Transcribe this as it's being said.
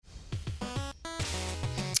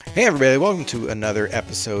Hey everybody, welcome to another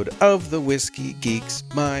episode of the Whiskey Geeks.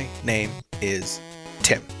 My name is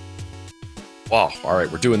Tim. Wow, all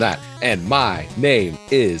right, we're doing that. And my name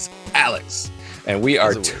is Alex. And we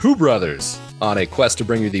are two brothers on a quest to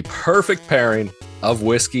bring you the perfect pairing of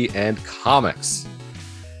whiskey and comics.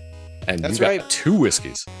 And That's you got right. two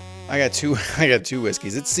whiskeys. I got two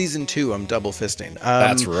whiskeys. It's season 2. I'm double fisting.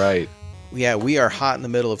 That's right. Yeah, we are hot in the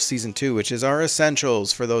middle of season 2, which is our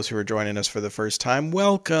essentials. For those who are joining us for the first time,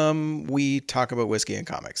 welcome. We talk about whiskey and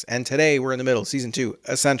comics. And today we're in the middle, season 2,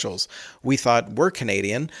 essentials. We thought we're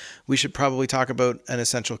Canadian. We should probably talk about an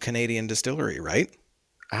essential Canadian distillery, right?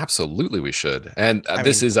 Absolutely, we should. And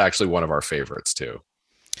this is actually one of our favorites, too.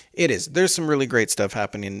 It is. There's some really great stuff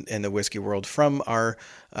happening in the whiskey world from our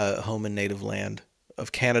home and native land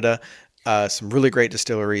of Canada. Some really great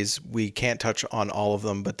distilleries. We can't touch on all of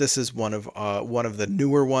them, but this is one of the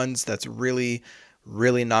newer ones that's really,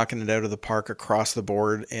 really knocking it out of the park across the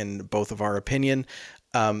board in both of our opinion.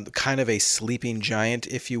 Kind of a sleeping giant,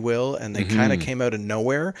 if you will, and they kind of came out of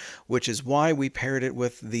nowhere, which is why we paired it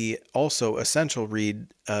with the also essential read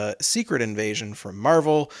Secret Invasion from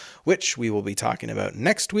Marvel, which we will be talking about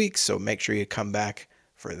next week. So make sure you come back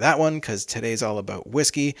for that one, because today's all about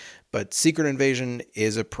whiskey, but Secret Invasion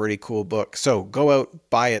is a pretty cool book. So go out,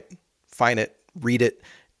 buy it, find it, read it,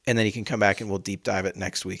 and then you can come back and we'll deep dive it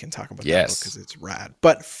next week and talk about that book because it's rad.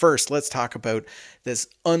 But first, let's talk about this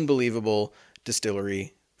unbelievable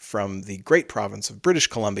distillery from the great province of British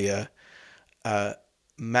Columbia,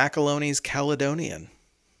 Macaloney's Caledonian.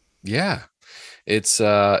 Yeah, it's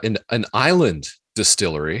an island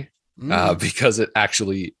distillery. Because it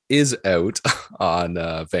actually is out on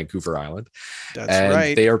Vancouver Island. That's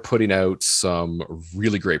right. They are putting out some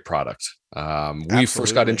really great product. We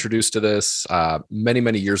first got introduced to this many,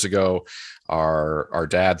 many years ago. Our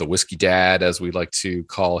dad, the whiskey dad, as we like to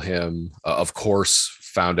call him, of course,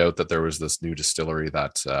 found out that there was this new distillery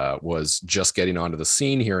that was just getting onto the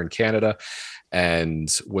scene here in Canada,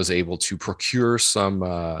 and was able to procure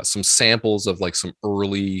some samples of like some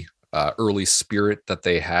early spirit that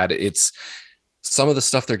they had. It's some of the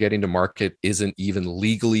stuff they're getting to market isn't even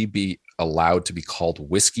legally be allowed to be called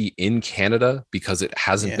whiskey in Canada because it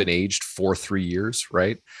hasn't been aged for 3 years,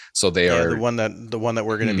 right? So they are the one that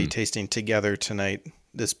we're going to be tasting together tonight.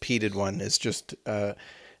 This peated one is just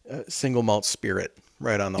single malt spirit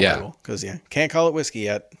right on the label, because can't call it whiskey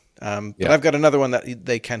yet. But I've got another one that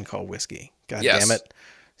they can call whiskey. God damn it!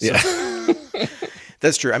 So,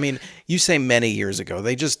 that's true. I mean, you say many years ago.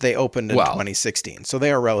 They opened in 2016, so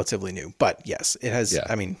they are relatively new. But yes, it has.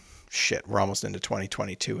 I mean, shit, we're almost into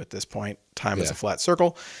 2022 at this point. Time is a flat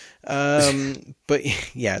circle.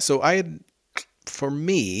 But yeah, so I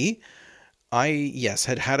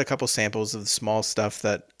had had a couple samples of the small stuff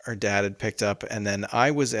that our dad had picked up, and then I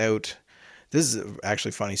was out. This is actually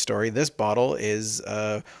a funny story. This bottle is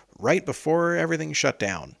right before everything shut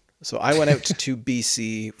down. So I went out to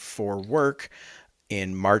BC for work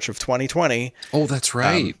in March of 2020. Oh, that's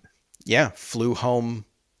right. Flew home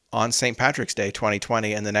on St. Patrick's Day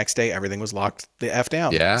 2020, and the next day everything was locked the F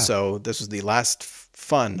down. Yeah. So this was the last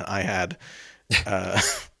fun I had.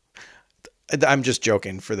 I'm just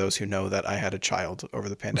joking for those who know that I had a child over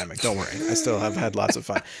the pandemic. Don't worry. I still have had lots of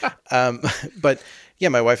fun. But yeah,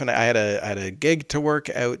 my wife and I had a gig to work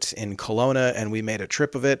out in Kelowna, and we made a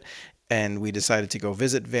trip of it. And we decided to go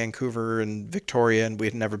visit Vancouver and Victoria, and we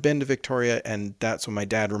had never been to Victoria. And that's when my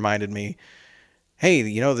dad reminded me, hey,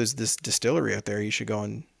 there's this distillery out there. You should go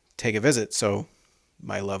and take a visit. So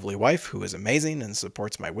my lovely wife, who is amazing and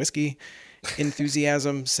supports my whiskey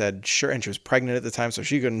enthusiasm, said sure. And she was pregnant at the time, so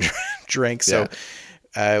she couldn't drink. So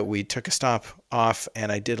we took a stop off,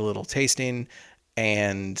 and I did a little tasting,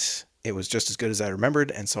 and it was just as good as I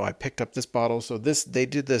remembered. And so I picked up this bottle. So they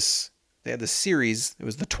had this series. It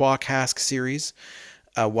was the Trois Cask series.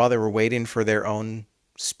 While they were waiting for their own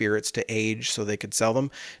spirits to age so they could sell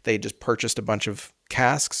them, they just purchased a bunch of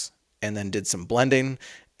casks and then did some blending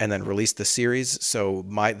and then released the series. So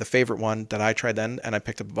the favorite one that I tried then, and I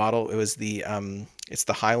picked up a bottle, it was it's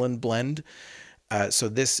the Highland blend. So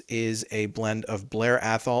this is a blend of Blair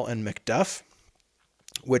Athol and Macduff,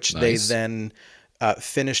 which they then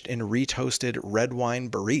finished in retoasted red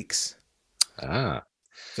wine barriques.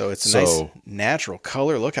 So it's a nice natural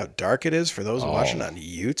color. Look how dark it is for those watching on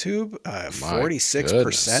YouTube.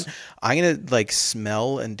 46%. I'm going to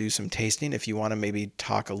smell and do some tasting if you want to maybe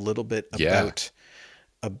talk a little bit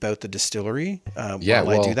about the distillery while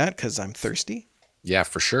I do that, because I'm thirsty. Yeah,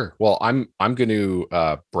 for sure. Well, I'm going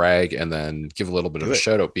to brag and then give a little bit of a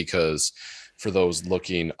shout out, because for those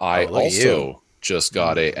looking, I just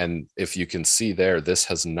got and if you can see there, this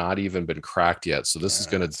has not even been cracked yet. So this is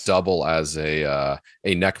going to double as a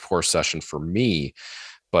neck pour session for me.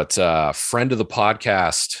 But friend of the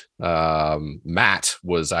podcast, Matt,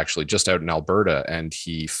 was actually just out in Alberta, and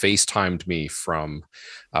he FaceTimed me from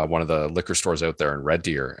one of the liquor stores out there in Red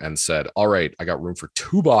Deer and said, all right, I got room for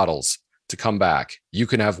 2 bottles to come back. You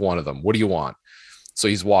can have one of them. What do you want? So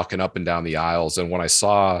he's walking up and down the aisles. And when I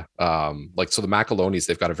saw so the Macalonies,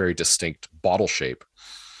 they've got a very distinct bottle shape,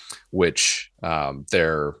 which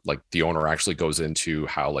they're like, the owner actually goes into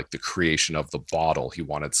how like the creation of the bottle, he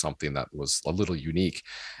wanted something that was a little unique.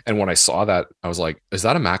 And when I saw that, I was like, is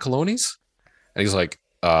that a Macalonies? And he's like,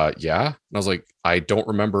 yeah. And I was like, I don't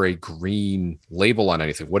remember a green label on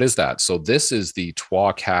anything. What is that? So this is the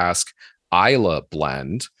Trois Cask Isla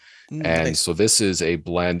blend. And so this is a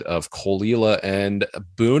blend of Caol Ila and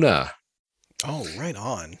Buna. Oh, right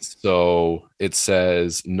on. So it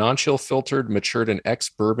says non-chill filtered, matured in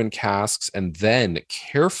ex-bourbon casks, and then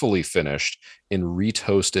carefully finished in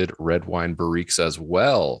retoasted red wine barriques as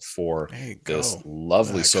well for this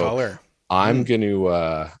lovely color. I'm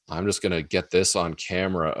just gonna get this on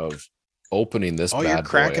camera of opening this. Oh, you're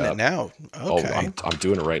cracking it now. Okay. Oh, I'm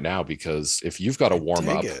doing it right now because if you've got to warm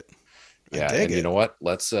up. Yeah, and you know what?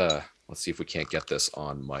 Let's see if we can't get this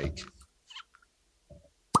on mic.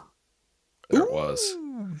 There it was.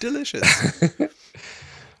 Delicious.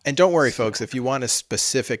 And don't worry, folks, if you want a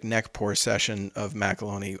specific neck pour session of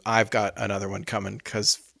Macaloney, I've got another one coming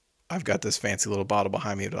because I've got this fancy little bottle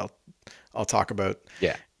behind me that I'll talk about.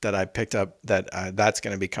 Yeah. That I picked up. That's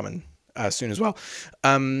going to be coming soon as well.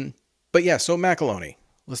 But yeah, so Macaloney.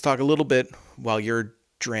 Let's talk a little bit while your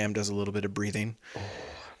dram does a little bit of breathing.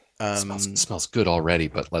 Smells good already,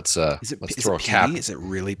 but let's throw a cap. Is it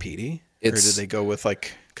really peaty? Or did they go with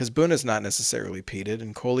because Buna's not necessarily peated,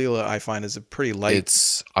 and Caol Ila I find is a pretty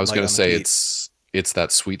light. I was going to say it's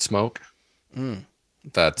that sweet smoke that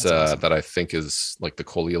awesome. That I think is like the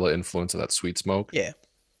Caol Ila influence of that sweet smoke. Yeah,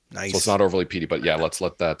 nice. So it's not overly peaty, but yeah, let's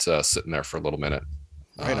let that sit in there for a little minute.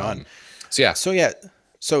 Right on. So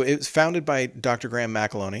it was founded by Dr. Graham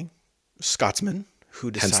Macaloney, Scotsman,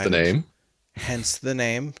 who decided. Hence the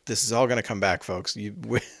name. This is all going to come back, folks.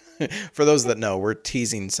 For those that know, we're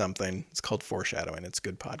teasing something. It's called foreshadowing. It's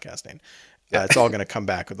good podcasting. It's all going to come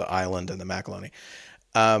back with the island and the Macaloney.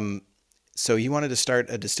 So he wanted to start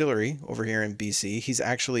a distillery over here in BC.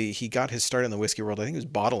 He got his start in the whiskey world. I think he was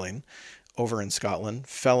bottling over in Scotland,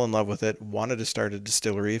 fell in love with it, wanted to start a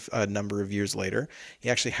distillery a number of years later. He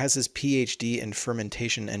actually has his PhD in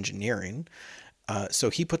fermentation engineering. So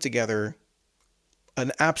he put together an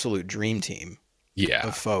absolute dream team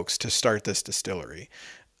of folks to start this distillery.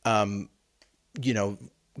 Got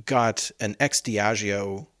an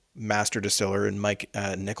ex-Diageo master distiller in Mike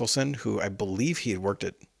Nicholson, who I believe he had worked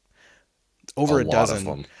at over a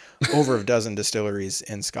dozen distilleries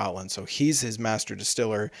in Scotland. So he's his master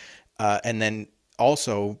distiller. And then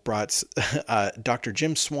also brought Dr.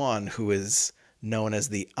 Jim Swan, who is known as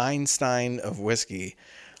the Einstein of whiskey,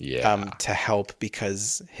 to help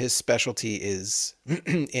because his specialty is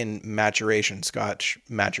in maturation, Scotch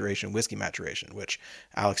maturation, whiskey maturation, which,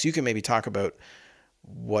 Alex, you can maybe talk about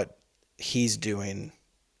what he's doing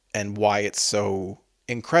and why it's so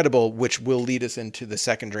incredible, which will lead us into the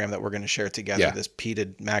second dram that we're going to share together, this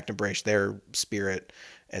peated Macnabrash, their spirit.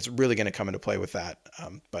 It's really going to come into play with that.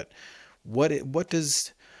 But what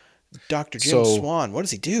does Dr. Jim Swan, what does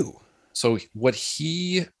he do? So what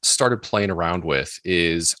he started playing around with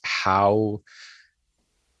is how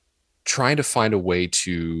trying to find a way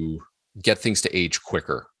to get things to age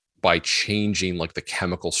quicker by changing like the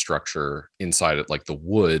chemical structure inside it, like the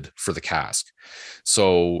wood for the cask.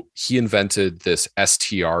 So he invented this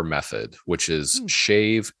STR method, which is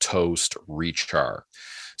shave, toast, rechar.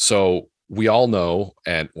 So we all know,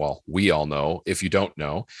 if you don't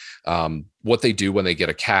know, what they do when they get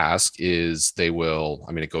a cask is it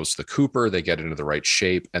goes to the cooper, they get it into the right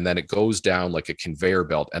shape, and then it goes down like a conveyor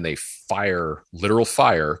belt and they literal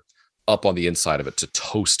fire up on the inside of it to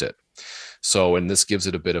toast it. So, and this gives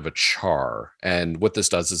it a bit of a char. And what this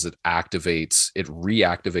does is it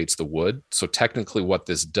reactivates the wood. So technically what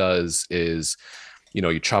this does is,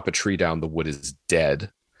 you chop a tree down, the wood is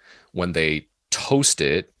dead. When they toast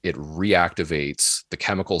it, it reactivates the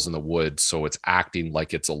chemicals in the wood, so it's acting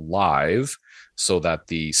like it's alive, so that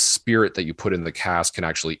the spirit that you put in the cask can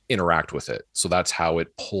actually interact with it. So that's how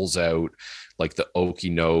it pulls out like the oaky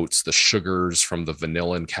notes, the sugars from the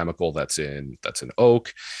vanillin chemical that's in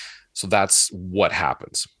oak. So that's what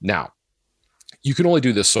happens. Now, you can only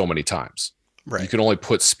do this so many times. Right. You can only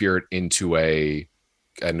put spirit into a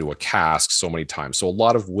cask so many times. So a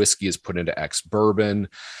lot of whiskey is put into ex-bourbon.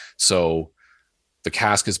 So The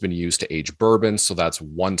cask has been used to age bourbon. So that's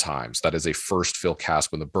one time. So that is a first fill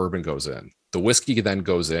cask when the bourbon goes in. The whiskey then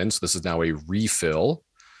goes in. So this is now a refill.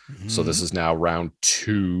 So this is now round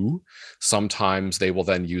 2. Sometimes they will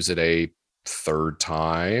then use it a third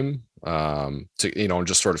time to, and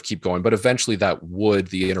just sort of keep going. But eventually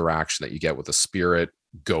the interaction that you get with the spirit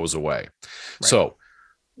goes away. Right. So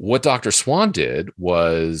what Dr. Swan did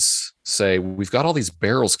was say, we've got all these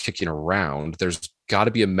barrels kicking around. There's got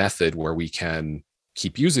to be a method where we can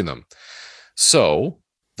keep using them. So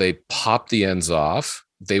they popped the ends off.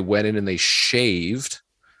 They went in and they shaved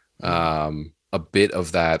a bit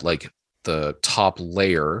of that, like the top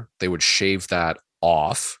layer. They would shave that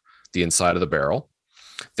off the inside of the barrel.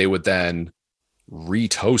 They would then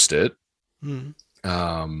re-toast it to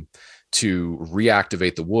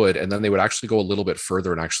reactivate the wood. And then they would actually go a little bit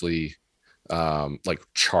further and actually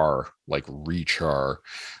re-char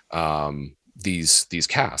these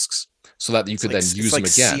casks so that you could then use them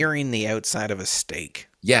again. Searing the outside of a steak.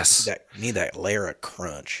 Yes. You need that layer of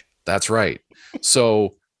crunch. That's right.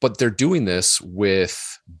 So, but they're doing this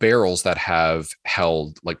with barrels that have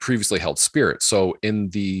previously held spirit. So in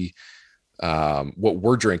the what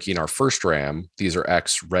we're drinking, our first ram, these are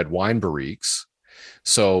ex red wine barriques.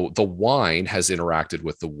 So the wine has interacted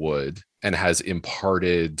with the wood and has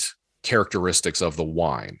imparted characteristics of the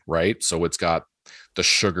wine, right? So it's got the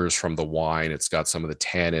sugars from the wine, it's got some of the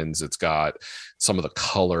tannins, it's got some of the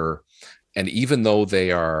color. And even though they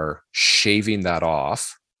are shaving that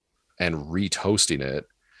off and retoasting it,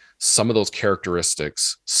 some of those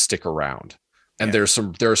characteristics stick around. And there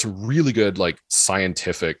are some really good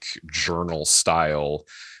scientific journal style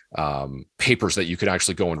papers that you can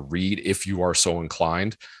actually go and read if you are so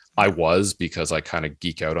inclined. I was, because I kind of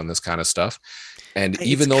geek out on this kind of stuff. And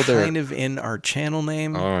even though they're kind of in our channel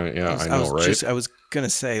name, I know, right? I was gonna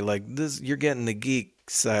say this. You're getting the geek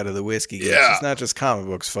side of the whiskey. Yeah, it's not just comic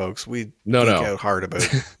books, folks. We geek out hard about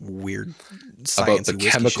weird science about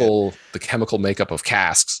the chemical makeup of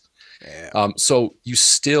casks. Yeah. So you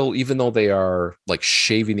still, even though they are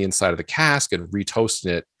shaving the inside of the cask and retoasting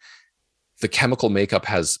it, the chemical makeup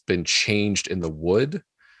has been changed in the wood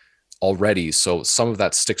already. So some of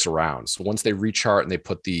that sticks around. So once they rechart and they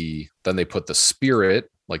put the spirit,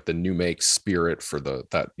 the new make spirit for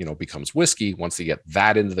that becomes whiskey. Once they get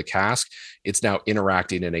that into the cask, it's now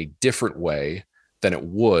interacting in a different way than it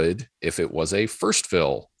would if it was a first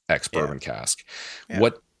fill ex bourbon cask. Yeah.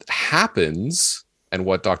 What happens, and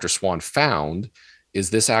what Dr. Swan found, is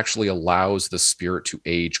this actually allows the spirit to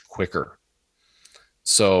age quicker.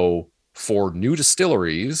 So for new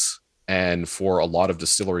distilleries, and for a lot of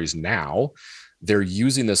distilleries now, they're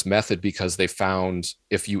using this method because they found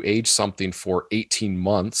if you age something for 18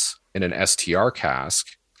 months in an STR cask,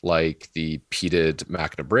 like the peated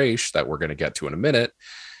Macaloney that we're going to get to in a minute,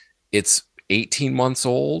 it's 18 months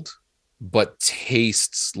old, but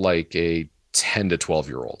tastes like a 10 to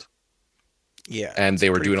 12-year-old. Yeah. And they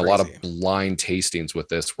were doing a lot of blind tastings with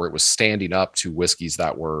this, where it was standing up to whiskeys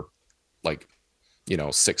that were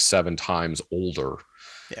 6-7 times older.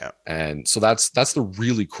 Yeah. And so that's the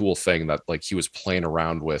really cool thing that he was playing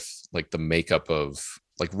around with the makeup of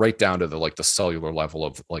right down to the cellular level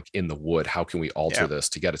of in the wood. How can we alter this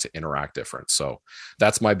to get it to interact different? So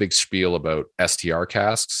that's my big spiel about STR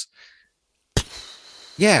casks.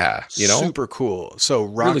 Yeah. Super cool. So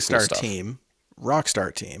Rockstar team,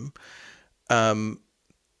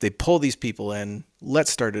 they pull these people in.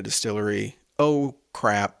 Let's start a distillery. Oh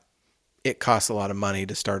crap. It costs a lot of money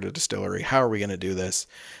to start a distillery. How are we going to do this?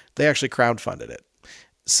 They actually crowdfunded it.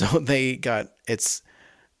 So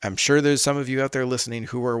I'm sure there's some of you out there listening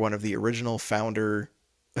who are one of the original founder,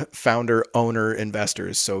 owner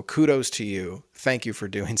investors. So kudos to you. Thank you for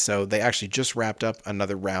doing so. They actually just wrapped up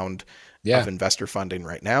another round of investor funding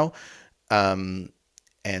right now. My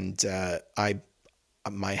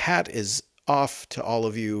hat is off to all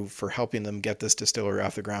of you for helping them get this distillery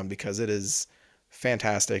off the ground, because it is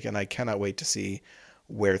fantastic, and I cannot wait to see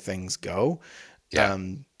where things go.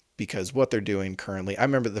 Because what they're doing currently, I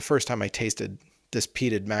remember the first time I tasted this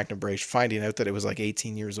peated Macaloney, finding out that it was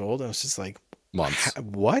 18 years old. I was just months.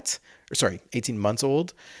 What? 18 months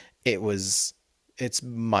old. It's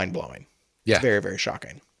mind blowing. Yeah. It's very, very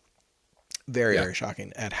shocking. Very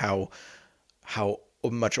shocking at how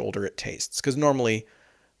much older it tastes. Because normally,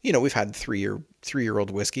 we've had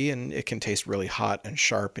 3-year-old whiskey, and it can taste really hot and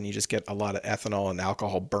sharp, and you just get a lot of ethanol and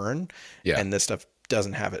alcohol burn. Yeah. And this stuff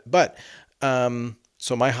doesn't have it. But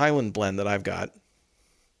so my Highland blend that I've got,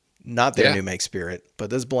 not their new make spirit, but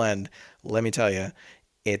this blend, let me tell you,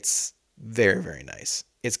 it's very, very nice.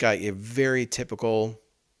 It's got a very typical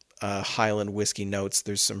Highland whiskey notes.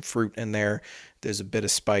 There's some fruit in there. There's a bit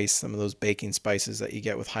of spice, some of those baking spices that you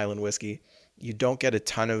get with Highland whiskey. You don't get a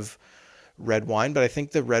ton of red wine, but I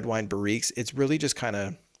think the red wine barriques, it's really just kind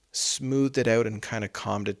of smoothed it out and kind of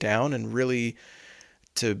calmed it down, and really,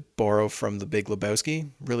 to borrow from the Big Lebowski,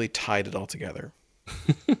 really tied it all together.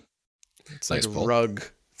 It's nice like a pull. rug.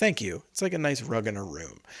 Thank you. It's like a nice rug in a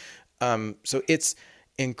room. So it's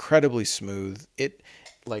incredibly smooth. I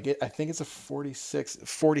think it's a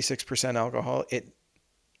 46% alcohol.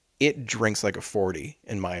 It drinks like a 40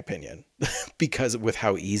 in my opinion, because with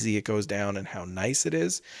how easy it goes down and how nice it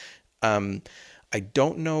is. I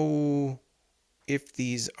don't know if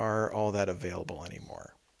these are all that available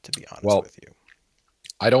anymore, to be honest with you.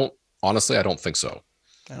 I don't think so.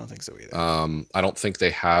 I don't think so either. I don't think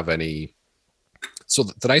they have any. So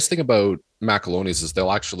the nice thing about Macaloney's is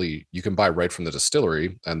you can buy right from the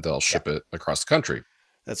distillery and they'll ship it across the country.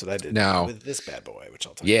 That's what I did now with this bad boy, which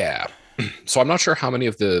I'll tell you. Yeah. So I'm not sure how many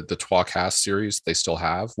of the Trois Castes series they still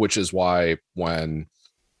have, which is why when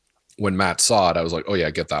Matt saw it, I was like, oh yeah,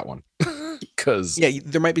 get that one. Because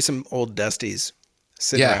there might be some old Dusties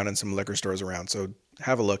sitting around in some liquor stores around. So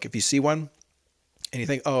have a look. If you see one and you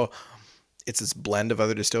think, oh, it's this blend of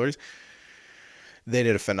other distilleries, they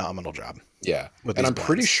did a phenomenal job. Yeah. And I'm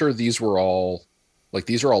pretty sure these are all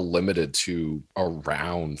limited to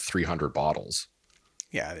around 300 bottles.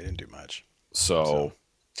 Yeah, they didn't do much. So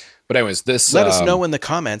but anyways, let us know in the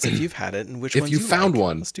comments if you've had it and which ones you found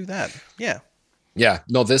one. Let's do that. Yeah. Yeah.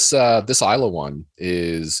 No, this Isla one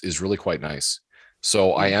is really quite nice.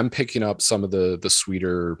 So I am picking up some of the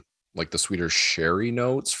sweeter, like the sweeter sherry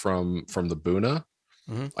notes from the Buna,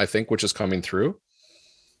 I think, which is coming through.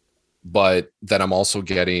 But then I'm also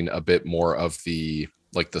getting a bit more of the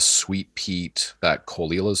sweet peat that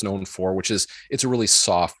Caol Ila is known for, which is, it's a really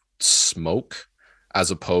soft smoke as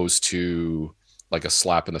opposed to like a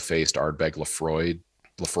slap in the face Ardbeg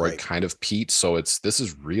Lafroy kind of peat. So this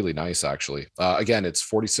is really nice, actually. Again, it's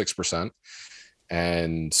 46%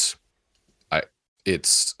 and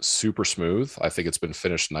it's super smooth. I think it's been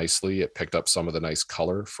finished nicely. It picked up some of the nice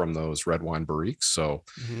color from those red wine barriques. So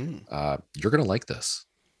you're going to like this.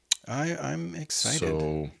 I'm excited.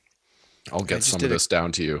 So I'll get some of this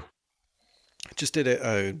down to you. I just did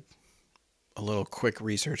a little quick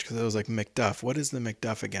research because I was like, McDuff. What is the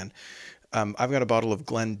McDuff again? I've got a bottle of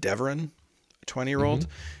Glendeverin, 20-year-old,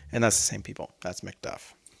 and that's the same people. That's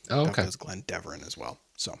McDuff. Oh, okay. That was Glendeverin as well.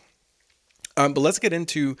 So, but let's get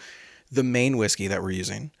into the main whiskey that we're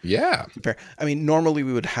using. Yeah. I mean, normally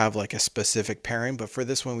we would have like a specific pairing, but for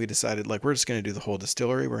this one, we decided like we're just going to do the whole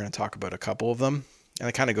distillery. We're going to talk about a couple of them. And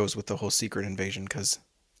it kind of goes with the whole secret invasion because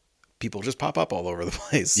people just pop up all over the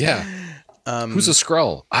place. Yeah. Who's a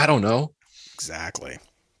Skrull? I don't know. Exactly.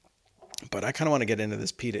 But I kind of want to get into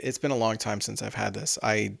this peat. It's been a long time since I've had this.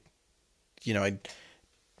 I'm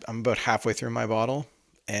about halfway through my bottle,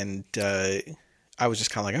 and I was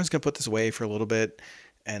just kind of like, I was going to put this away for a little bit,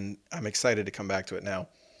 and I'm excited to come back to it now.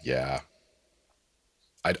 Yeah.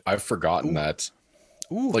 I've forgotten that.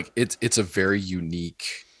 Like it's a very unique.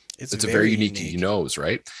 It's a very unique nose,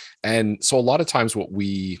 right? And so a lot of times what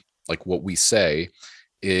we say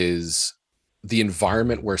is the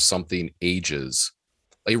environment where something ages,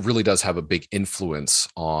 it really does have a big influence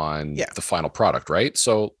on the final product, right?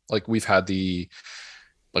 So like we've had a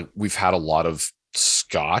lot of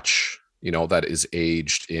Scotch, that is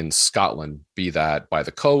aged in Scotland, be that by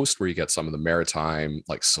the coast where you get some of the maritime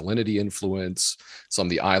like salinity influence, some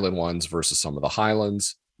of the island ones versus some of the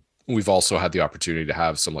highlands. We've also had the opportunity to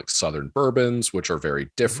have some like Southern bourbons, which are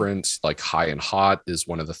very different. Like High and Hot is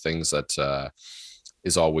one of the things that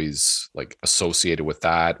is always like associated with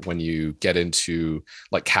that. When you get into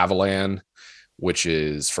like Caledonian, which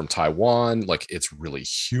is from Taiwan, like it's really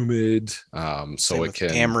humid. So it can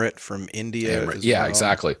Amrit from India. Yeah,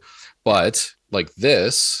 exactly. But like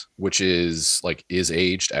this, which is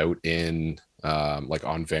aged out in like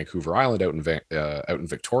on Vancouver Island, out in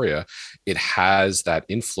Victoria, it has that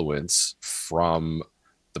influence from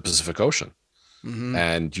the Pacific Ocean.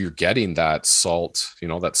 And you're getting that salt,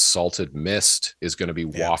 that salted mist is going to be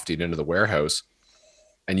wafting into the warehouse.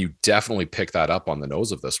 And you definitely pick that up on the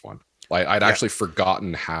nose of this one. I'd actually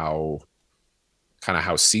forgotten how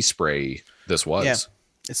sea spray this was. Yeah.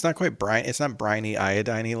 It's not quite briny. It's not briny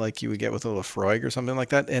iodine like you would get with a Lafroig or something like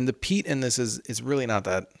that. And the peat in this is really not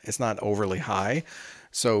that. It's not overly high.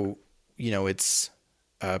 So, it's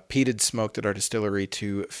peated smoked at our distillery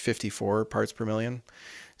to 54 parts per million.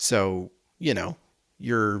 So, I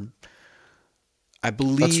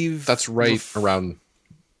believe that's right around.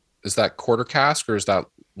 Is that quarter cask or is that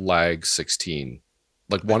lag 16?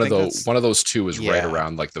 Like one of those two is right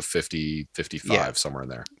around like the 50, 55, somewhere in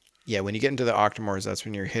there. Yeah, when you get into the Octomores, that's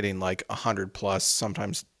when you're hitting like 100 plus,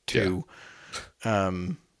 sometimes Yeah. two,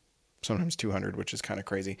 um, sometimes 200, which is kind of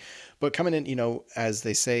crazy. But coming in, as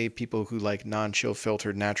they say, people who like non-chill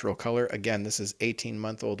filtered natural color. Again, this is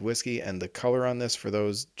 18-month-old whiskey, and the color on this, for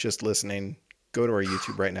those just listening, go to our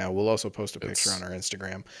YouTube right now. We'll also post a picture on It's our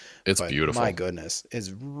Instagram. it's But my beautiful. goodness,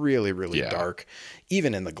 it's really, really Yeah. dark.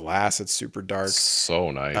 Even in the glass, it's super dark.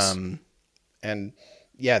 So nice. And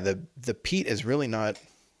yeah, the peat is really not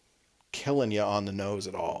killing you on the nose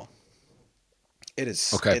at all. It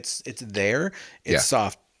is Okay. it's there. It's Yeah.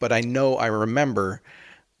 soft, but I remember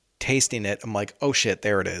tasting it. I'm like, "Oh shit,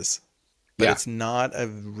 there it is." But Yeah. it's not a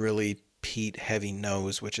really peat heavy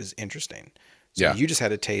nose, which is interesting. So Yeah. you just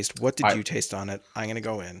had a taste. What did I you taste on it? I'm going to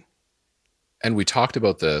go in. and we talked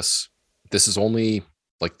about this. This is only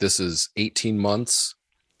this is 18 months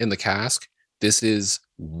in the cask. This is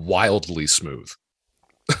wildly smooth.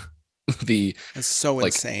 the It's so like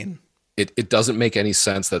insane. it doesn't make any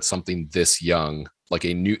sense that something this young, like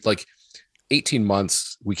a new 18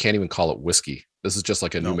 months, we can't even call it whiskey. This is just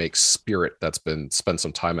like a new No. make spirit that's been spent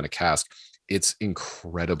some time in a cask. It's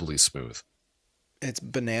incredibly smooth. It's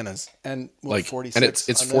bananas. And what, And 46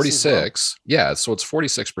 it's on this as well? 46. Yeah, so it's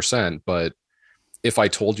 46%, but if I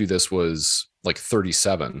told you this was like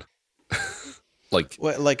 37, like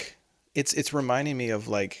What, like it's reminding me of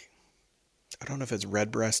like, I don't know if it's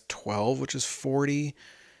Redbreast 12, which is 40.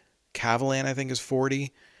 Cavalan, I think, is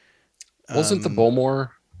 40. wasn't the Um, Bowmore,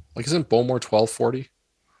 isn't Bowmore 1240?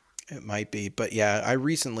 it might be, but yeah, I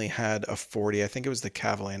recently had a 40. I think it was the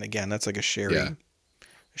Cavalan. Again, that's like a Yeah.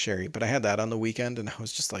 sherry. But I had that on the weekend, and I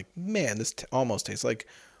was just like, man, this almost tastes like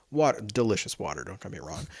water, delicious water. Don't get me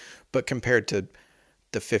wrong, but compared to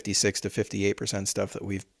the 56 to 58% stuff that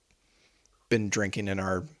we've been drinking in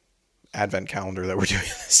our advent calendar that we're doing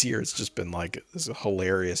this year, it's just been like this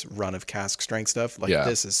hilarious run of cask strength stuff. Like Yeah.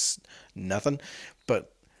 this is nothing,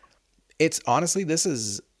 but it's honestly, this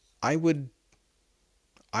is, I would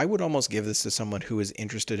I would almost give this to someone who is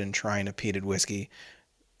interested in trying a peated whiskey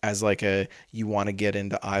as like a, you want to get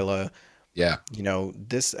into Isla, Yeah.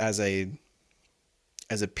 this as a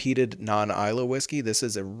peated non-Isla whiskey, this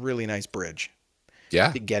is a really nice bridge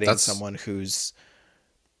Yeah. to getting That's someone who's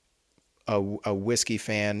a whiskey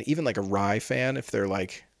fan, even like a rye fan, if they're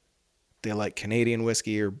like, they like Canadian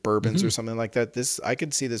whiskey or bourbons or mhm. something like that. This, I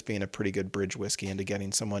could see this being a pretty good bridge whiskey into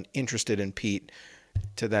getting someone interested in peat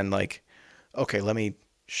to then like, okay, let me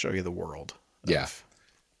show you the world Yeah. of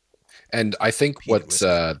And I think peated whiskey.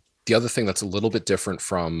 the other thing that's a little bit different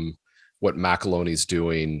from what Macaloney's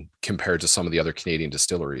doing compared to some of the other Canadian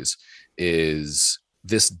distilleries is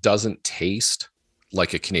this doesn't taste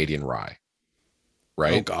like a Canadian rye, Oh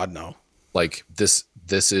right? God, no. Like this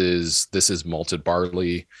is malted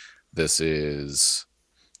barley. This is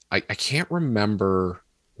I can't remember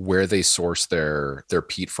where they source their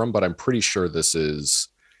peat from, but I'm pretty sure this is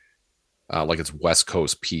it's West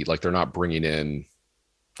Coast peat. Like they're not bringing in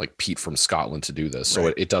like peat from Scotland to do this. So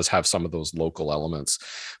Right. it does have some of those local elements,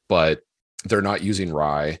 but they're not using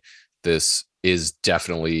rye. This is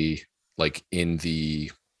definitely like in the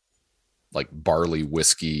like barley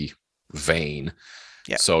whiskey vein.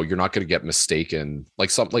 Yeah. So you're not going to get mistaken. Like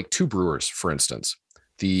Two Brewers, for instance,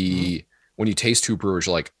 Mm-hmm. the when you taste Two Brewers,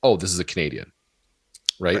 you're like, oh, this is a Canadian,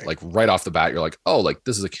 right? Right. Like right off the bat, you're like, oh, like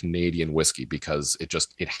this is a Canadian whiskey because it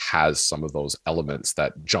has some of those elements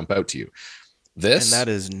that jump out to you. And This, that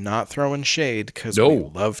is not throwing shade because we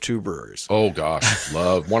no. love Two Brewers. Oh gosh,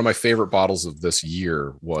 love one of my favorite bottles of this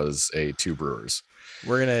year was a Two Brewers.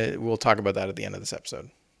 We'll talk about that at the end of this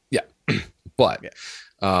episode. Yeah, but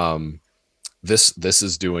Yeah. um, this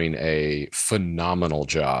is doing a phenomenal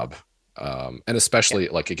job, and Yeah. especially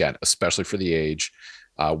again, especially for the age.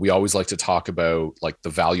 We always like to talk about like the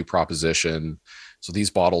value proposition. So these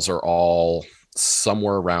bottles are all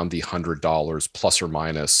somewhere around the $100 plus or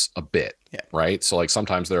minus a bit, Yeah. right? So like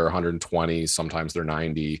sometimes they're 120, sometimes they're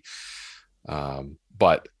 90.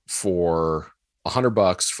 But for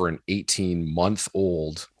 $100 for an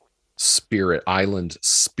 18-month-old Spirit Island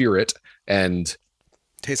Spirit, and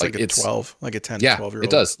Tastes like a it's 12, like a 10, yeah, 12 year it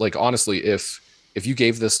old. does. Like honestly, if you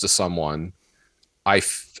gave this to someone, I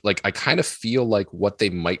kind of feel like what they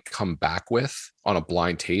might come back with on a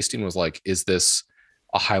blind tasting was like, is this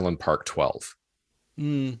a Highland Park 12?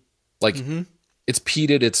 Mm. Like Mm-hmm. it's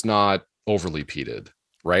peated, it's not overly peated,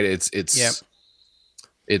 right? Yeah.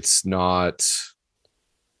 It's not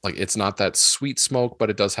it's not that sweet smoke, but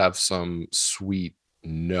it does have some sweet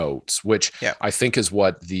notes, which Yeah. I think is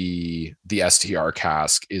what the STR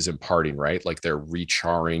cask is imparting, right? Like they're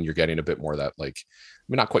recharring, you're getting a bit more of that, like, I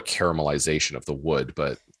mean, not quite caramelization of the wood,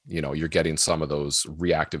 but you're getting some of those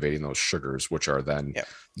reactivating those sugars, which are then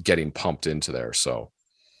getting pumped into there. So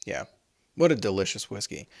yeah, what a delicious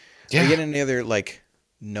whiskey. Are you yeah. getting any other like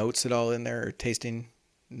notes at all in there, or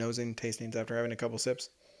nosing tastings after having a couple sips?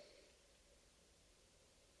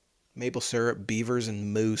 Maple syrup, beavers,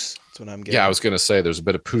 and moose. That's what I'm Yeah, I getting. was gonna say there's a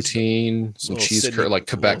bit of poutine, some Little cheese curd, Sydney, like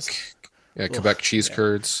Quebec, yeah, little, Quebec cheese yeah.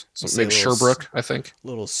 curds, I'll some say maybe Sherbrooke, I think.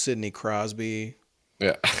 little Sidney Crosby,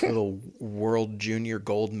 Yeah. little World Junior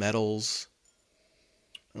gold medals,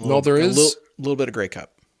 No, there a is. little bit of Grey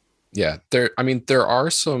Cup Yeah, there. I mean, there are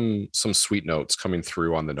some sweet notes coming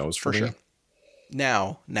through on the nose for for me. sure.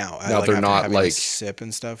 Now, I Now like they're after not having a like, sip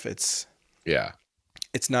and stuff. yeah.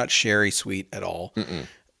 It's not sherry sweet at all. Mm-mm.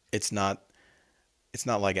 It's not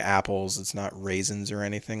like apples. It's not raisins or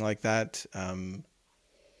anything like that.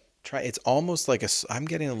 It's almost like I'm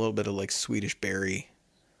getting a little bit of like Swedish berry,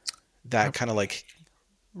 that kind of like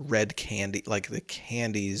red candy, like the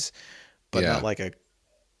candies, but Yeah.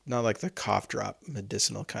 not like the cough drop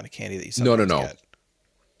medicinal kind of candy that you No, no, sometimes no. get.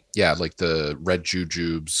 Yeah, like the red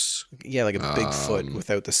jujubes. Yeah, like a Bigfoot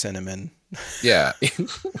without the cinnamon. Yeah.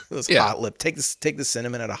 Those Yeah. hot lip. Take the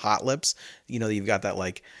cinnamon out of hot lips. You've got that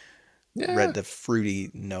like Yeah. red to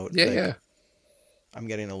fruity note. Yeah. Like Yeah. I'm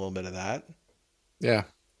getting a little bit of that. Yeah.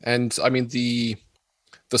 And I mean the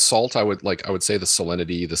salt, I would say the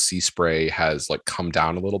salinity, the sea spray has like come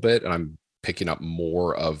down a little bit, and I'm picking up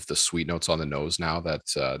more of the sweet notes on the nose now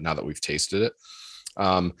that we've tasted it.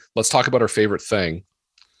 Let's talk about our favorite thing.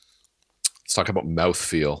 Let's talk about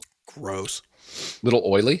mouthfeel. Gross. Little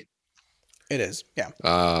oily. It is. Yeah.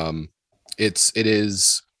 It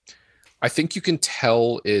is. I think you can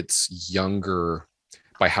tell it's younger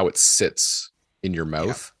by how it sits in your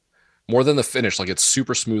mouth. More than the finish. Like it's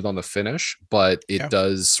super smooth on the finish, but it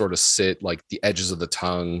does sort of sit like the edges of the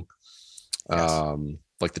tongue,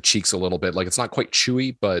 like the cheeks a little bit. Like it's not quite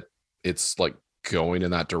chewy, but it's like going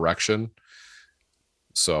in that direction.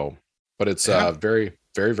 So, but it's very,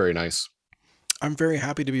 very, very nice. I'm very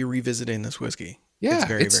happy to be revisiting this whiskey. Yeah, it's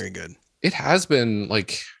very, very good. It has been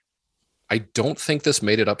like, I don't think this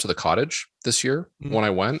made it up to the cottage this year when I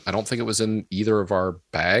went. I don't think it was in either of our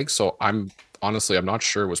bags. So I'm not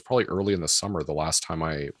sure. It was probably early in the summer the last time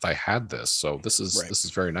I had this. So this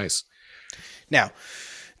is very nice. Now,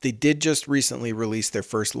 they did just recently release their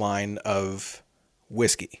first line of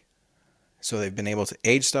whiskey. So they've been able to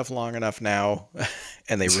age stuff long enough now,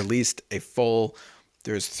 and they released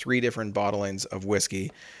there's 3 different bottlings of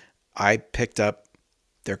whiskey. I picked up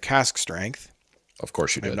their cask strength. Of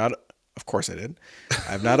course you did. Of course I did.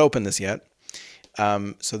 I've not opened this yet.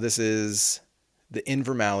 So this is the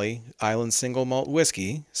Invermally Island Single Malt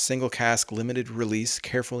Whiskey, single cask, limited release,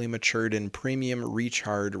 carefully matured in premium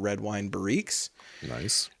recharred red wine barriques.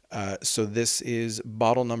 Nice. So this is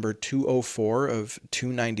bottle number 204 of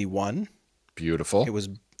 291. Beautiful.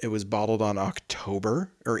 It was bottled in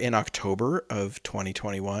October of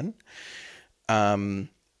 2021.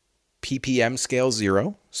 ppm scale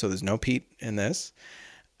 0, so there's no peat in this.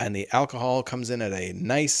 And the alcohol comes in at a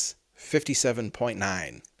nice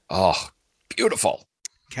 57.9. Oh, beautiful.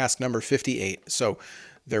 Cask number 58. So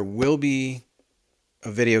there will be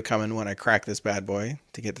a video coming when I crack this bad boy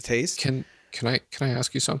to get the taste. Can I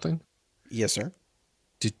ask you something? Yes, sir.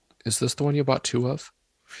 Is this the one you bought 2 of?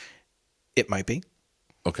 It might be.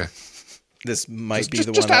 Okay. This might be the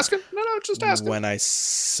one. Just asking. No, just asking. When I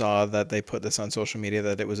saw that they put this on social media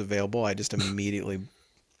that it was available, I just immediately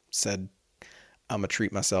said, I'm going to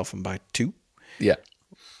treat myself and buy 2. Yeah.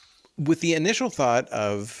 With the initial thought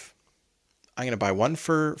of, I'm going to buy one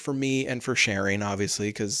for me and for sharing, obviously,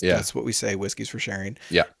 because that's what we say, whiskey's for sharing.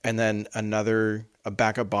 Yeah. And then a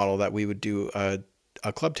backup bottle that we would do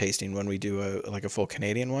a club tasting when we do a full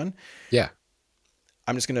Canadian one. Yeah.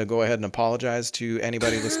 I'm just going to go ahead and apologize to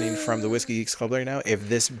anybody listening from the Whiskey Geeks Club right now. If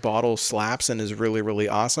this bottle slaps and is really, really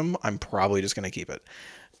awesome, I'm probably just going to keep it.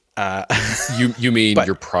 You mean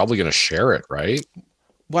you're probably going to share it, right?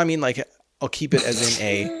 Well, I mean, like, I'll keep it as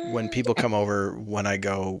in when people come over, when I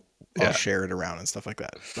go, I'll share it around and stuff like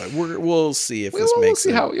that. But we'll see if this makes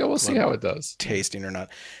it. We'll see how it does. Tasting or not.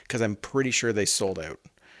 Because I'm pretty sure they sold out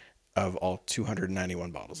of all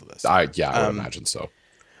 291 bottles of this. I would imagine so.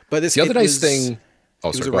 But the other nice thing. It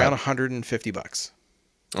was around $150.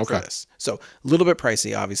 Okay. For this. So a little bit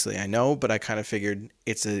pricey, obviously, I know, but I kind of figured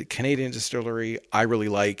it's a Canadian distillery I really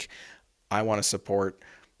like. I want to support.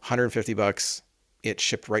 $150. It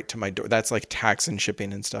shipped right to my door. That's like tax and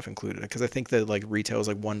shipping and stuff included. Because I think that like retail is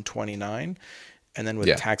like $129, and then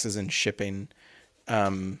with taxes and shipping,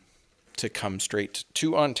 to come straight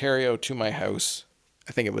to Ontario to my house,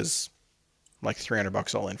 I think it was like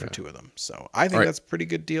 $300 all in for 2 of them. So I think that's a pretty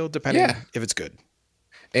good deal, depending if it's good.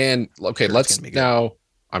 And okay, Sure, it's let's gonna be good. now.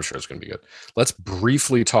 I'm sure it's going to be good. Let's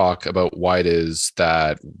briefly talk about why it is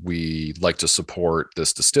that we like to support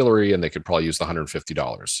this distillery, and they could probably use the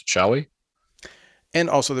 $150, shall we? And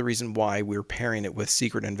also the reason why we're pairing it with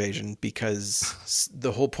Secret Invasion, because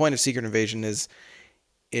the whole point of Secret Invasion is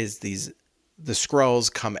the Skrulls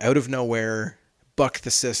come out of nowhere, buck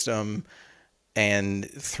the system, and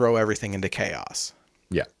throw everything into chaos.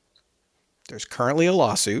 Yeah. There's currently a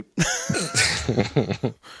lawsuit.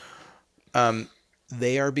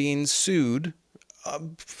 They are being sued.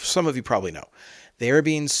 Some of you probably know. They are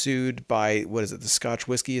being sued by, what is it, the Scotch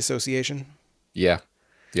Whisky Association? Yeah.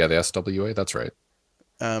 Yeah, the SWA, that's right.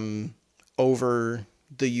 Over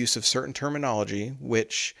the use of certain terminology,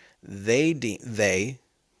 which the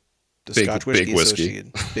Scotch Whisky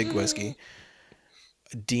Association, Big Whiskey,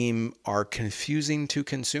 deem are confusing to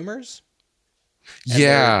consumers. And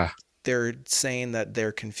Yeah. they're saying that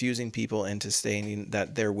they're confusing people into saying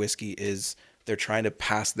that their whiskey is, they're trying to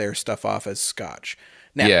pass their stuff off as Scotch.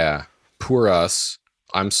 Now, Yeah. Poor us.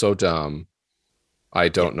 I'm so dumb. I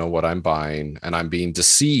don't yeah, know what I'm buying, and I'm being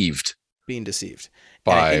deceived being deceived.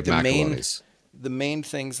 And I by think Macaloney's. the main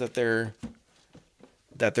things that they're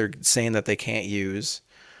saying that they can't use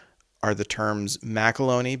are the terms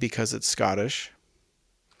Macaloney because it's Scottish.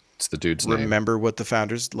 It's the dude's name. Remember what the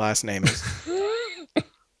founder's last name is.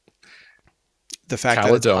 The fact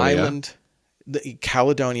that it's Caledonia. island, the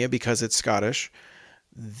Caledonia because it's Scottish.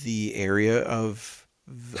 The area of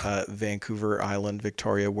Vancouver Island,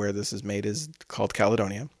 Victoria, where this is made, is called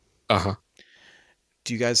Caledonia. Uh-huh.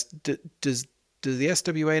 Do you guys does the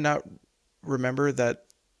SWA not remember that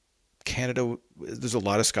Canada? There's a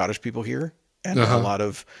lot of Scottish people here, and a Uh-huh. lot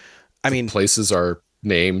of, I The mean, places are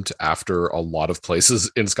named after a lot of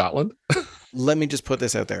places in Scotland. let me just put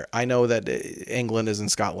this out there. I know that England is in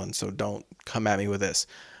Scotland, so don't come at me with this.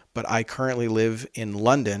 But I currently live in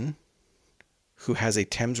London, who has a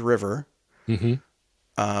Thames River. Mm-hmm.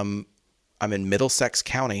 I'm in Middlesex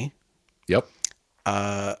County, Yep.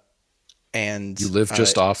 and You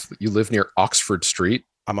live near Oxford Street.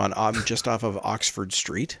 I'm just off of Oxford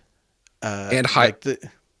Street, And Hyde.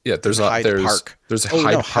 like Yeah, the Hyde Park. there's Oh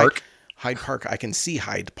Hyde no, Park. Hyde Park. I can see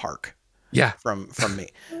Hyde Park Yeah. from me.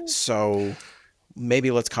 So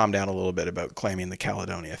maybe let's calm down a little bit about claiming the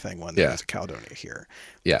Caledonia thing when Yeah. there's a Caledonia here.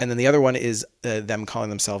 Yeah. And then the other one is them calling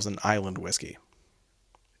themselves an island whiskey.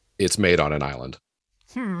 It's made on an island.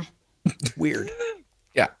 Weird.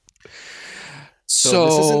 Yeah. So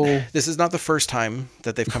So this is not the first time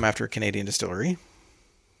that they've come after a Canadian distillery.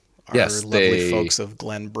 Our yes, lovely folks of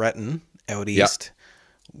Glen Breton out Yep. east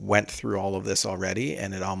went through all of this already,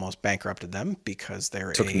 and it almost bankrupted them because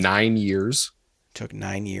Took 9 years. took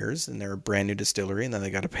 9 years, and they're a brand new distillery, and then they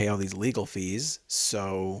got to pay all these legal fees.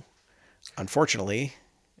 So unfortunately,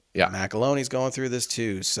 Yeah. Macaloney's going through this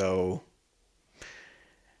too. So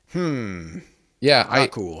Yeah.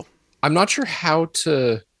 not cool. I'm not sure how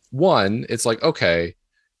to. One, it's like, okay,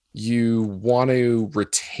 you want to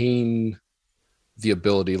retain the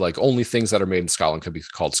ability, like only things that are made in Scotland could be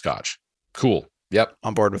called Scotch. Cool. Yep.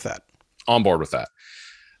 On board with that. On board with that.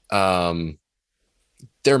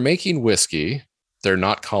 They're making whiskey. They're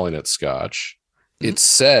not calling it Scotch. It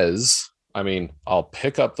says, I mean, I'll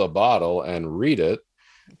pick up the bottle and read it.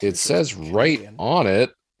 It says right Canadian. on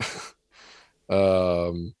it,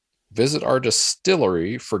 visit our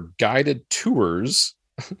distillery for guided tours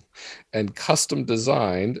and custom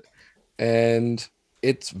designed. And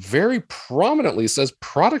it's very prominently says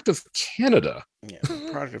product of Canada. Yeah,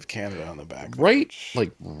 product of Canada on the back. Right,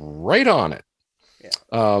 like right on it.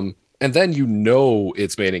 Yeah. And then you know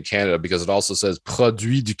it's made in Canada because it also says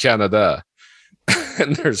Produit du Canada.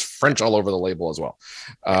 And there's French all over the label as well.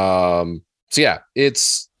 So yeah,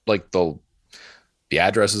 it's like the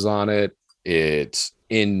address is on it. It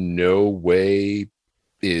in no way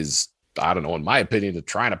is, I don't know, in my opinion, to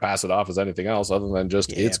trying to pass it off as anything else other than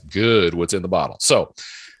just it's good what's in the bottle. So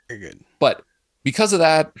you're good. But because of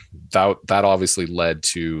that obviously led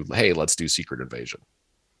to, hey, let's do Secret Invasion.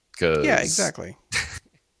 Yeah, exactly.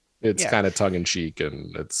 It's kind of tongue in cheek,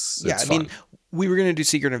 and it's I fun. mean, we were going to do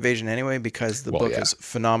Secret Invasion anyway because the book is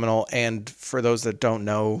phenomenal. And for those that don't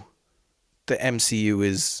know, the MCU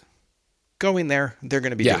is going there. They're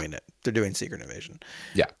going to be doing it. They're doing Secret Invasion.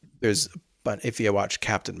 Yeah. But if you watch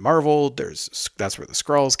Captain Marvel, that's where the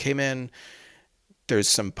Skrulls came in. There's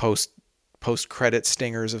some post credit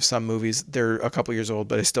stingers of some movies. They're a couple years old,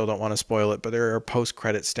 but I still don't want to spoil it. But there are post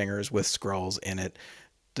credit stingers with Skrulls in it.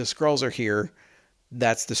 The Skrulls are here.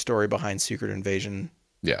 That's the story behind Secret Invasion.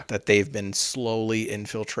 Yeah. That they've been slowly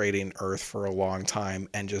infiltrating Earth for a long time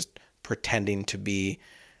and just pretending to be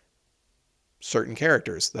certain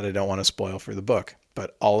characters that I don't want to spoil for the book.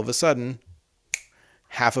 But all of a sudden,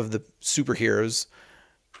 half of the superheroes,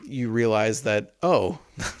 you realize that, oh,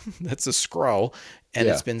 that's a Skrull, and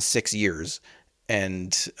it's been 6 years.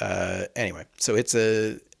 And anyway, so it's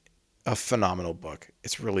a phenomenal book.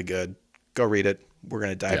 It's really good. Go read it. We're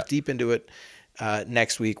going to dive deep into it.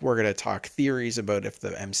 Next week, we're going to talk theories about if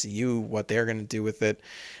the MCU, what they're going to do with it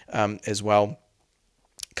as well.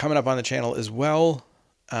 Coming up on the channel as well,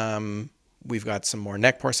 we've got some more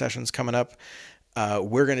neck pour sessions coming up.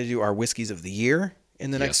 We're going to do our whiskeys of the year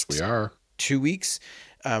in the next 2 weeks.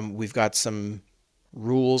 We've got some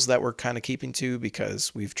rules that we're kind of keeping to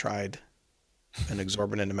because we've tried an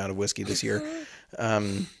exorbitant amount of whiskey this year.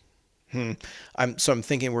 I'm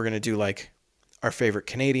thinking we're going to do like our favorite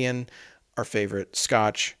Canadian, our favorite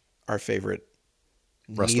Scotch, our favorite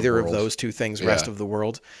neither of those two things, rest of the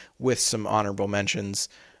world, with some honorable mentions.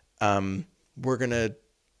 We're going to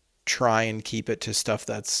try and keep it to stuff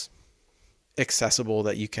that's accessible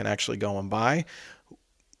that you can actually go and buy,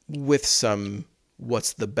 with some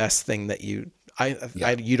what's the best thing that you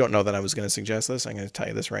don't know that I was going to suggest this. I'm going to tell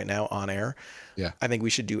you this right now on air. Yeah. I think we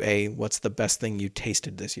should do what's the best thing you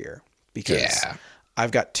tasted this year? Because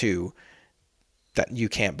I've got two that you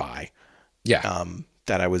can't buy. Yeah.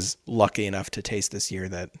 That I was lucky enough to taste this year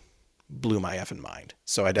that blew my effing mind.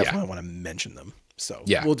 So I definitely want to mention them. So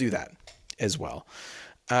we'll do that as well.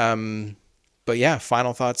 But yeah,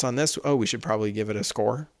 final thoughts on this. Oh, we should probably give it a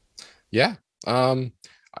score. Yeah.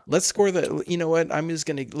 Let's score you know what?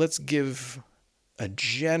 Let's give a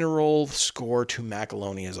general score to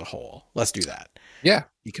Macaloney as a whole. Let's do that. Yeah.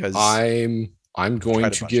 Because I'm going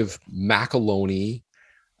to give Macaloney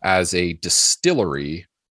as a distillery,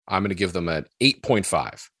 I'm going to give them an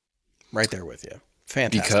 8.5. Right there with you.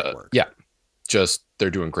 Fantastic work. Yeah. Just they're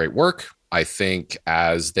doing great work. I think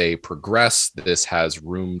as they progress, this has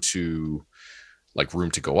room to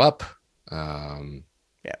go up.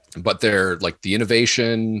 But they're like the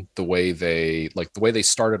innovation, the way they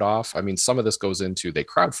started off. I mean, some of this goes into they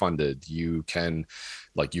crowdfunded. You can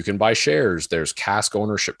buy shares. There's cask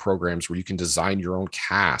ownership programs where you can design your own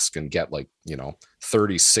cask and get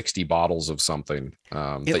 30, 60 bottles of something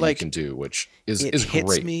that you can do, which is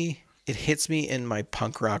great. It hits me in my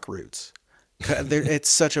punk rock roots. It's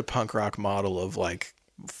such a punk rock model of like,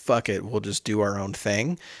 fuck it, we'll just do our own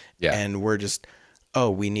thing. Yeah. And we're just,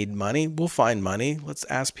 we need money. We'll find money. Let's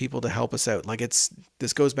ask people to help us out. Like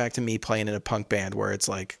this goes back to me playing in a punk band where it's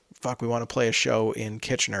like, fuck, we want to play a show in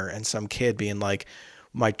Kitchener, and some kid being like,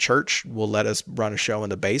 my church will let us run a show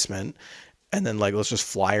in the basement. And then let's just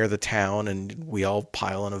flyer the town and we all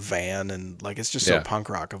pile in a van. And it's just so punk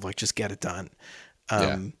rock of just get it done.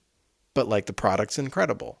 But the product's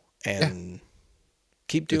incredible and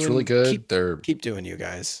keep doing, it's really good. Keep doing you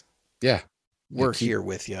guys. Yeah. We're here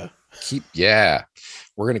with you. We're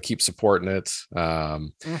going to keep supporting it.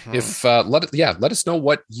 If let us know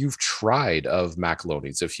what you've tried of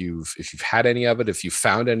Macaloney's. If you've had any of it, if you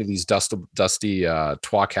found any of these dusty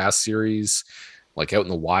Twacast series, out in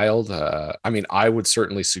the wild. I mean, I would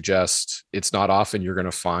certainly suggest it's not often you're going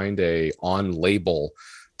to find a on label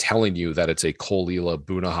telling you that it's a Colila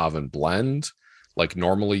Bunnahabhain blend.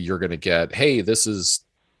 Normally you're going to get, hey, this is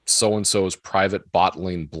so-and-so's private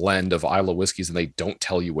bottling blend of Islay whiskeys, and they don't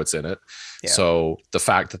tell you what's in it. Yeah. So the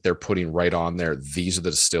fact that they're putting right on there, these are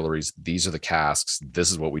the distilleries, these are the casks,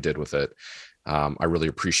 this is what we did with it. I really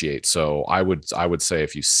appreciate. So I would say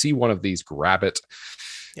if you see one of these, grab it.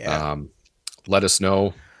 Yeah. Let us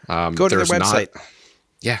know. Go to their website.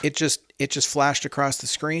 It just flashed across the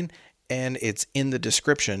screen, and it's in the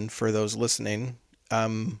description for those listening.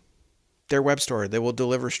 Their web store, they will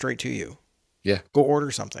deliver straight to you. Yeah. Go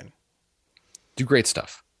order something. Do great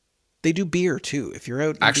stuff. They do beer too. If you're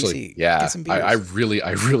out in BC, get some beers. I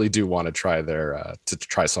really do want to try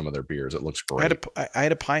try some of their beers. It looks great. I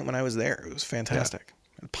had a pint when I was there. It was fantastic.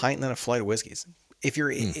 Yeah. A pint and then a flight of whiskeys. If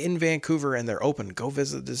you're in Vancouver and they're open, go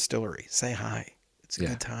visit the distillery. Say hi. It's a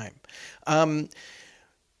good time.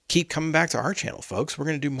 Keep coming back to our channel, folks. We're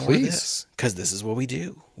going to do more of this because this is what we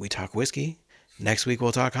do. We talk whiskey. Next week,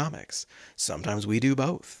 we'll talk comics. Sometimes we do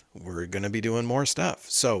both. We're going to be doing more stuff.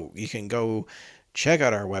 So you can go check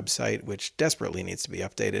out our website, which desperately needs to be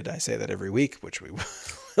updated. I say that every week, which we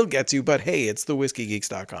will get to. But hey, it's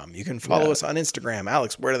thewhiskeygeeks.com. You can follow us on Instagram.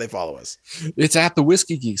 Alex, where do they follow us? It's at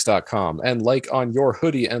thewhiskeygeeks.com. And on your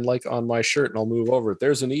hoodie and on my shirt, and I'll move over,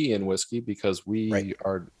 there's an E in whiskey because we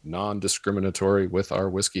are non-discriminatory with our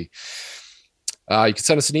whiskey. You can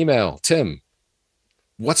send us an email. Tim,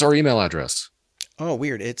 what's our email address? Oh,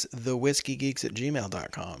 weird. It's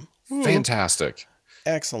thewhiskeygeeks@gmail.com. Fantastic.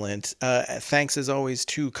 Excellent. Thanks as always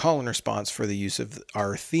to Call and Response for the use of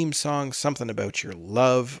our theme song, Something About Your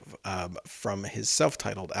Love, from his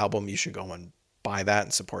self-titled album. You should go and buy that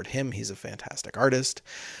and support him. He's a fantastic artist.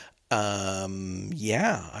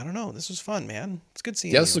 Yeah, I don't know. This was fun, man. It's good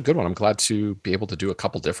seeing you. Yeah, this is a good one. I'm glad to be able to do a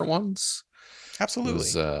couple different ones. Absolutely. It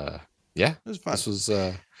was, yeah, it was fun. This was,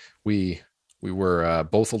 we were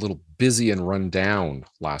both a little busy and run down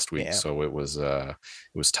last week, so it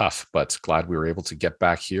was tough, but glad we were able to get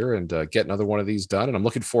back here and get another one of these done. And I'm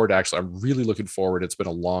looking forward to I'm really looking forward. It's been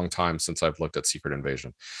a long time since I've looked at Secret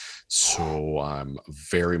Invasion, so I'm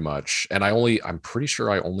very much. And I'm pretty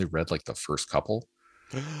sure I only read like the first couple.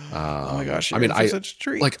 Oh my gosh! I mean, such a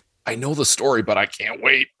treat. Like I know the story, but I can't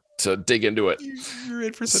wait to dig into it. You're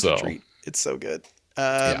in for such a treat. It's so good.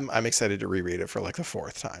 I'm excited to reread it for like the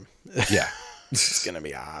fourth time. Yeah. It's going to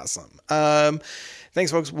be awesome. Thanks,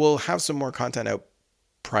 folks. We'll have some more content out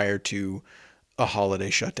prior to a holiday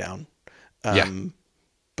shutdown.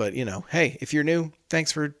 But, hey, if you're new,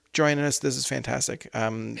 thanks for joining us. This is fantastic. Hit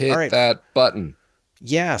all right. that button.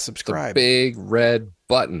 Yeah, subscribe. The big red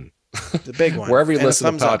button. The big one. Wherever you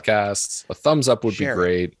listen to podcasts, a thumbs up would be Share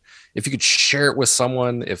great. If you could share it with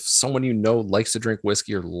someone, if someone likes to drink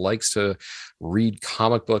whiskey or likes to read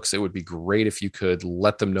comic books, it would be great if you could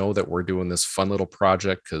let them know that we're doing this fun little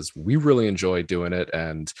project, because we really enjoy doing it.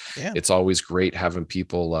 And it's always great having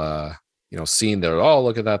people, seeing there, oh,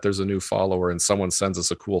 look at that, there's a new follower, and someone sends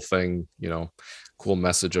us a cool thing, cool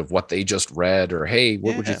message of what they just read, or hey,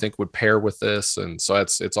 what would you think would pair with this? And so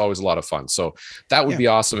it's always a lot of fun. So that would be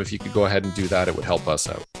awesome if you could go ahead and do that. It would help us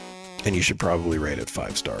out. And you should probably rate it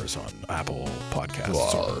 5 stars on Apple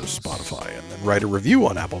Podcasts or Spotify, and then write a review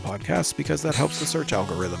on Apple Podcasts, because that helps the search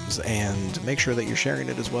algorithms. And make sure that you're sharing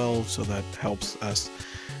it as well, so that helps us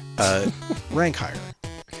rank higher.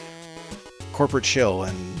 Corporate shill,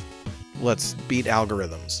 and let's beat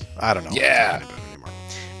algorithms. I don't know. Yeah.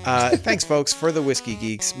 Thanks, folks. For the Whiskey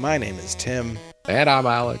Geeks, my name is Tim. And I'm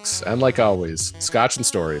Alex. And like always, Scotch and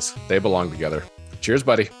stories, they belong together. Cheers,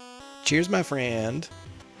 buddy. Cheers, my friend.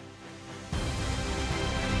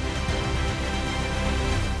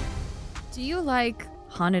 Do you like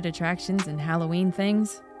haunted attractions and Halloween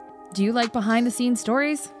things? Do you like behind-the-scenes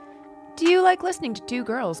stories? Do you like listening to two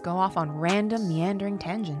girls go off on random meandering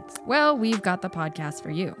tangents? Well, we've got the podcast for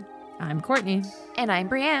you. I'm Courtney. And I'm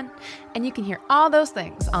Brienne. And you can hear all those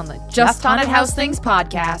things on the Just Haunted House Things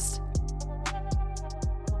podcast.